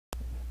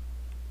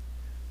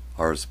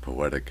Ars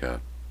Poetica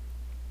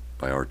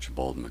by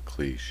Archibald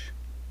MacLeish.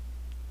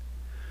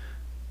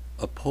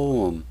 A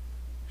poem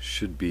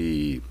should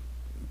be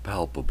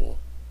palpable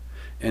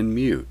and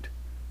mute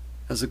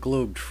as a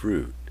globed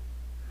fruit,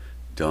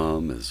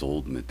 dumb as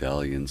old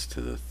medallions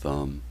to the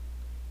thumb,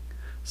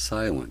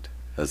 silent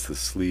as the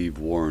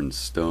sleeve-worn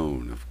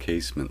stone of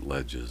casement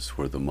ledges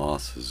where the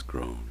moss has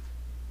grown.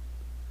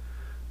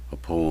 A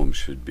poem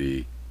should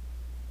be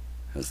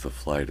as the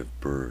flight of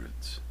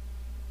birds.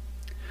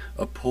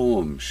 A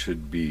poem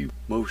should be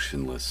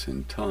motionless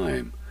in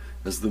time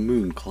as the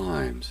moon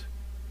climbs,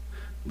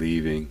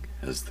 leaving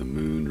as the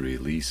moon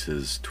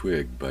releases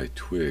twig by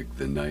twig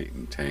the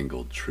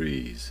night-entangled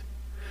trees,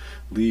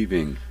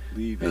 leaving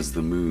as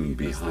the moon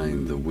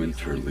behind the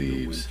winter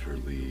leaves,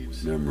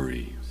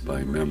 memory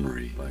by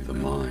memory the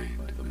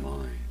mind.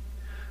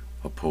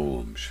 A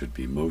poem should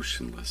be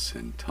motionless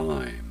in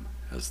time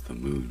as the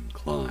moon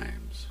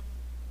climbs.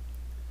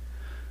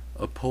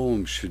 A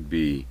poem should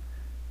be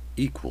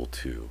equal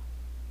to,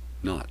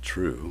 not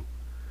true,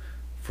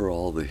 for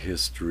all the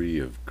history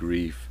of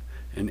grief,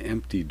 an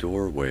empty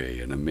doorway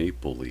and a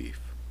maple leaf,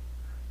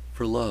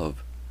 for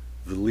love,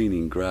 the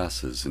leaning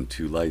grasses and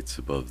two lights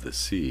above the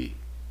sea.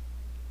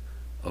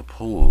 A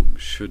poem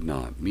should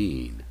not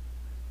mean,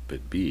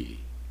 but be.